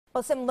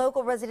Well, some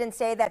local residents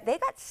say that they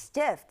got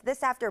stiffed.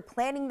 This after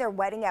planning their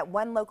wedding at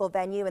one local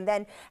venue and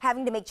then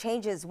having to make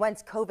changes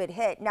once COVID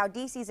hit. Now,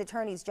 D.C.'s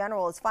Attorney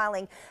General is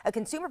filing a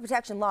consumer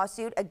protection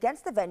lawsuit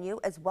against the venue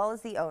as well as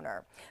the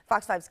owner.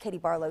 Fox 5's Katie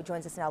Barlow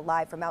joins us now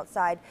live from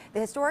outside the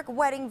historic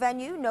wedding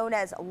venue known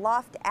as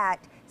Loft at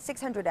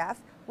 600F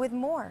with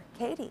more.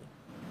 Katie.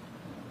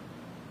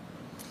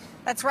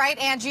 That's right,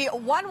 Angie.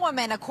 One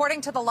woman,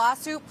 according to the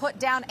lawsuit, put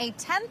down a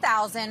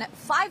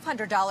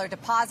 $10,500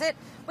 deposit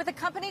with a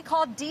company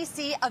called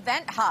DC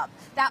Event Hub.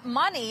 That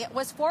money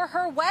was for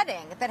her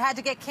wedding that had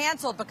to get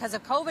canceled because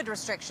of COVID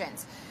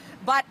restrictions.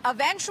 But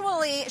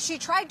eventually, she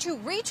tried to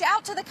reach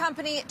out to the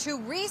company to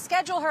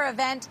reschedule her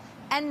event,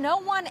 and no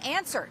one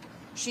answered.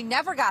 She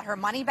never got her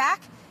money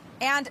back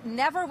and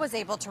never was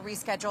able to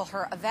reschedule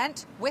her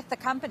event with the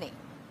company.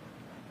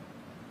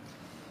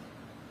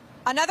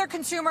 Another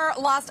consumer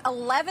lost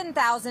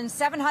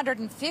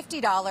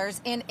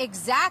 $11,750 in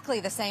exactly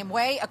the same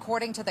way,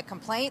 according to the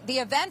complaint. The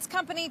events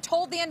company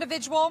told the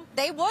individual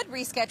they would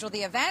reschedule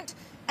the event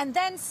and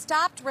then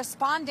stopped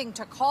responding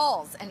to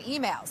calls and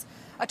emails.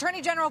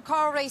 Attorney General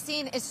Karl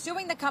Racine is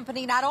suing the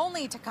company not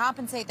only to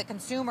compensate the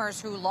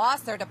consumers who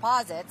lost their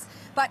deposits,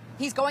 but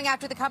he's going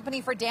after the company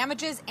for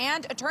damages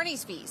and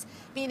attorney's fees,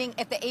 meaning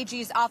if the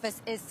AG's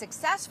office is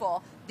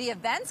successful, the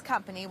events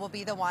company will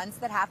be the ones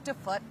that have to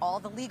foot all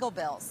the legal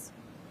bills.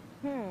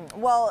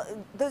 Well,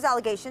 those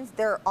allegations,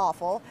 they're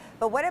awful.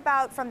 But what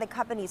about from the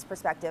company's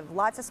perspective?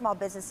 Lots of small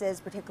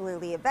businesses,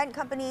 particularly event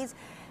companies,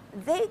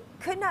 they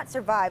could not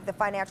survive the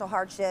financial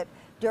hardship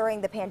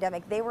during the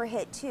pandemic. They were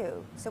hit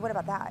too. So what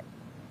about that?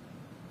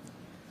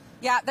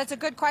 Yeah, that's a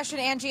good question,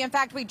 Angie. In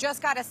fact, we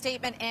just got a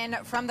statement in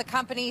from the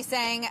company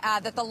saying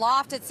that the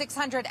Loft at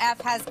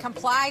 600F has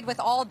complied with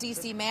all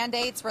D.C.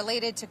 mandates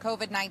related to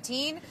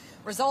COVID-19,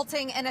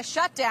 resulting in a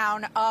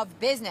shutdown of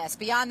business.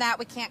 Beyond that,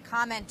 we can't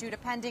comment due to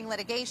pending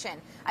litigation.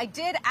 I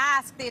did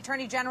ask the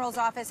Attorney General's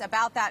office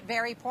about that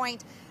very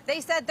point.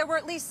 They said there were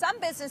at least some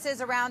businesses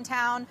around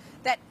town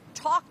that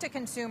talked to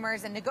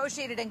consumers and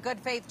negotiated in good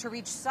faith to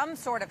reach some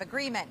sort of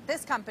agreement.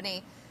 This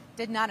company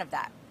did none of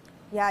that.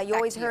 Yeah, you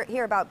always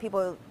hear about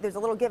people, there's a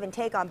little give and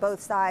take on both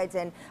sides,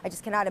 and I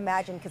just cannot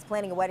imagine, because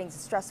planning a wedding is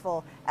as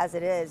stressful as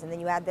it is, and then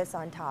you add this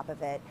on top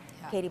of it.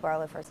 Yeah. Katie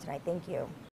Barlow for us tonight. Thank you.